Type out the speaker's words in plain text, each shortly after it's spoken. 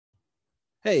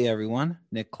Hey everyone,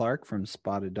 Nick Clark from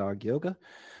Spotted Dog Yoga,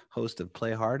 host of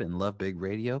Play Hard and Love Big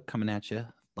Radio, coming at you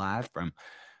live from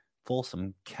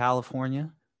Folsom,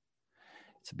 California.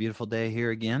 It's a beautiful day here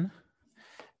again.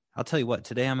 I'll tell you what,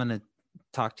 today I'm going to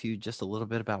talk to you just a little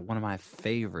bit about one of my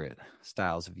favorite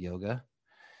styles of yoga.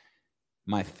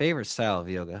 My favorite style of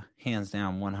yoga, hands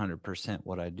down 100%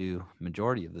 what I do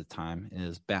majority of the time,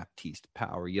 is Baptiste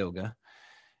Power Yoga.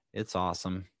 It's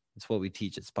awesome. It's what we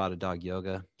teach at Spotted Dog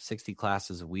Yoga, 60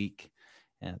 classes a week.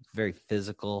 And it's very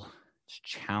physical. It's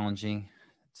challenging.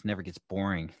 It never gets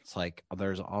boring. It's like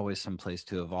there's always some place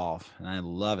to evolve, and I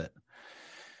love it.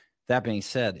 That being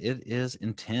said, it is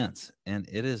intense, and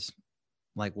it is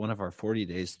like one of our 40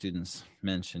 days students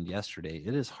mentioned yesterday.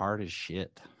 It is hard as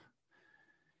shit.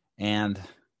 And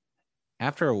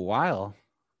after a while,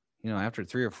 after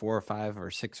 3 or 4 or 5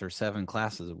 or 6 or 7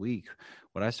 classes a week,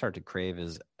 what I start to crave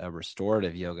is a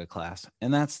restorative yoga class.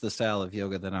 And that's the style of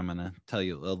yoga that I'm going to tell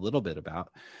you a little bit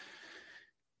about.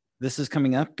 This is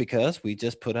coming up because we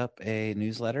just put up a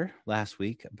newsletter last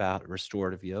week about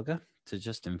restorative yoga to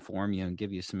just inform you and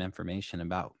give you some information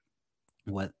about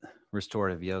what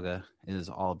restorative yoga is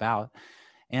all about.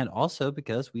 And also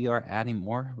because we are adding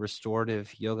more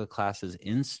restorative yoga classes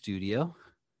in studio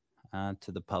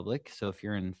to the public. So if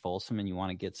you're in Folsom and you want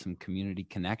to get some community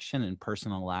connection and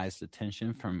personalized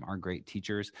attention from our great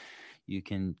teachers, you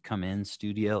can come in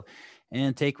studio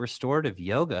and take restorative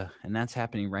yoga. And that's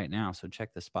happening right now. So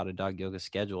check the Spotted Dog Yoga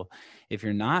schedule. If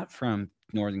you're not from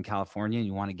Northern California and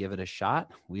you want to give it a shot,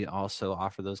 we also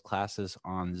offer those classes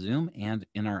on Zoom and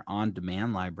in our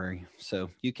on-demand library. So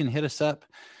you can hit us up,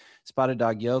 Spotted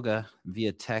Dog Yoga,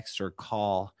 via text or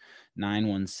call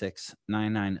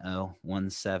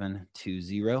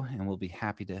 916-990-1720, and we'll be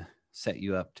happy to set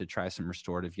you up to try some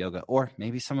restorative yoga or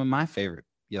maybe some of my favorite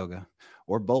yoga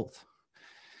or both.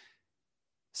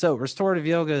 So restorative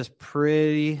yoga is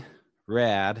pretty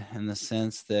rad in the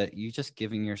sense that you're just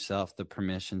giving yourself the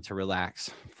permission to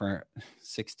relax for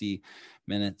 60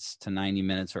 minutes to 90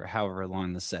 minutes or however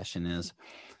long the session is.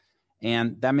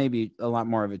 And that may be a lot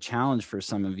more of a challenge for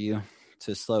some of you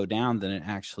to slow down than it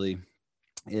actually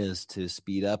is to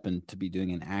speed up and to be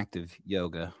doing an active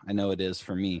yoga. I know it is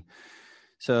for me.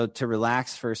 So to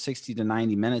relax for 60 to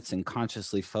 90 minutes and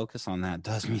consciously focus on that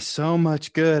does me so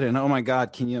much good. And oh my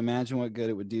God, can you imagine what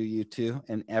good it would do you too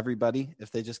and everybody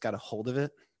if they just got a hold of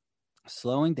it?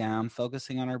 Slowing down,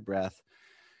 focusing on our breath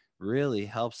really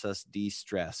helps us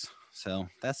de-stress. So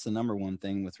that's the number one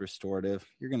thing with restorative.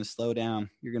 You're going to slow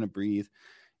down, you're going to breathe,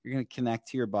 you're going to connect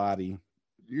to your body,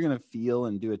 you're going to feel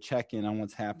and do a check-in on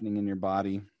what's happening in your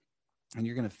body, and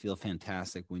you're going to feel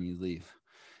fantastic when you leave.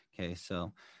 Okay,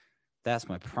 so that's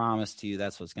my promise to you.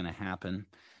 That's what's going to happen.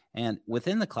 And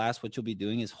within the class, what you'll be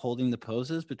doing is holding the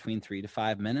poses between 3 to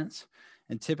 5 minutes.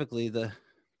 And typically the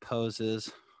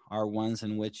poses are ones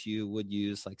in which you would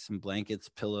use like some blankets,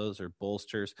 pillows, or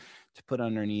bolsters to put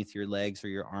underneath your legs or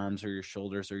your arms or your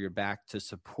shoulders or your back to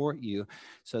support you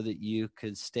so that you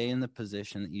could stay in the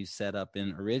position that you set up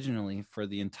in originally for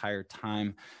the entire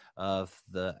time of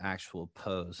the actual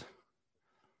pose.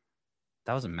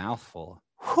 That was a mouthful.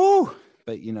 Whew!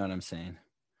 But you know what I'm saying.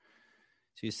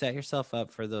 So you set yourself up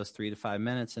for those 3 to 5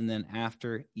 minutes, and then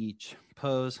after each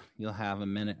pose, you'll have a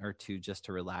minute or two just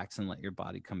to relax and let your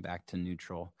body come back to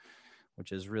neutral,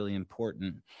 which is really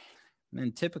important.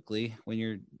 And typically, when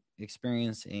you're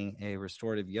experiencing a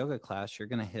restorative yoga class, you're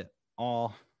going to hit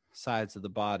all sides of the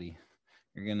body.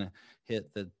 You're going to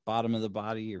hit the bottom of the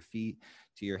body, your feet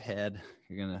to your head.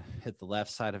 You're going to hit the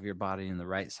left side of your body and the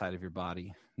right side of your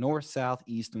body. North, south,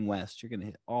 east, and west. You're going to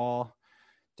hit all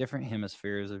different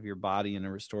hemispheres of your body in a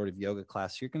restorative yoga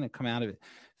class. You're going to come out of it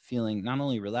feeling not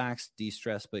only relaxed,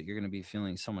 de-stressed, but you're going to be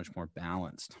feeling so much more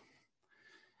balanced.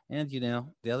 And, the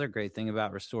other great thing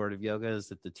about restorative yoga is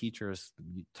that the teacher is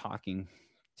talking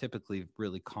typically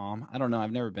really calm. I don't know.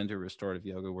 I've never been to restorative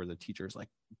yoga where the teacher is like,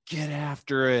 get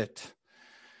after it.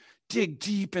 Dig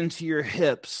deep into your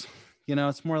hips.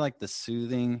 It's more like the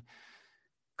soothing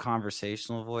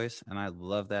conversational voice, and I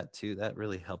love that too. That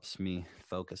really helps me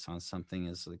focus on something,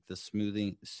 is like the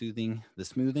soothing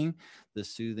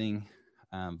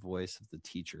voice of the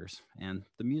teachers and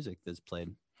the music that's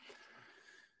played.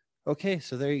 Okay,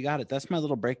 so there you got it. That's my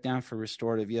little breakdown for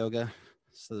restorative yoga.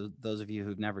 So those of you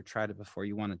who've never tried it before,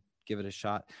 you want to give it a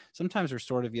shot. Sometimes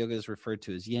restorative yoga is referred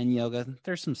to as yin yoga.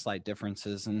 There's some slight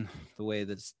differences in the way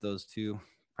that those two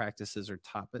practices are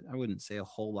taught, but I wouldn't say a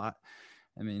whole lot.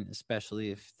 I mean,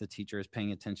 especially if the teacher is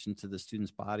paying attention to the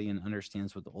student's body and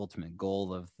understands what the ultimate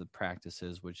goal of the practice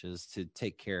is, which is to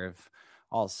take care of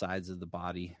all sides of the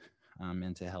body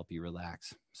and to help you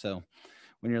relax. So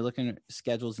when you're looking at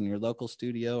schedules in your local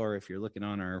studio, or if you're looking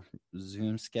on our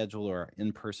Zoom schedule or our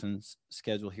in-person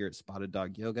schedule here at Spotted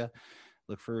Dog Yoga,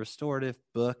 look for restorative,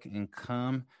 book, and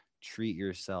come treat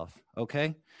yourself.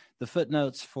 Okay. The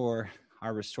footnotes for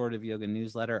our restorative yoga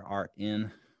newsletter are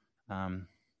in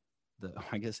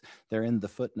I guess they're in the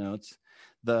footnotes.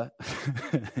 The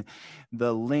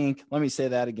the link, let me say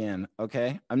that again.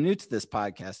 Okay. I'm new to this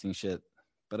podcasting shit,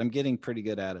 but I'm getting pretty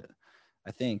good at it.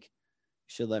 I think you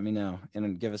should let me know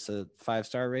and give us a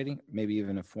 5-star rating, maybe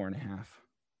even a 4.5.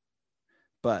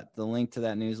 But the link to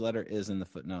that newsletter is in the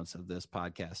footnotes of this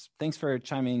podcast. Thanks for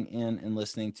chiming in and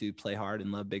listening to Play Hard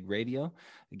and Love Big Radio.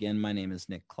 Again, my name is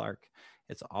Nick Clark.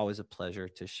 It's always a pleasure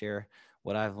to share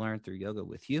what I've learned through yoga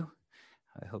with you.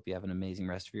 I hope you have an amazing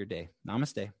rest of your day.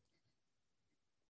 Namaste.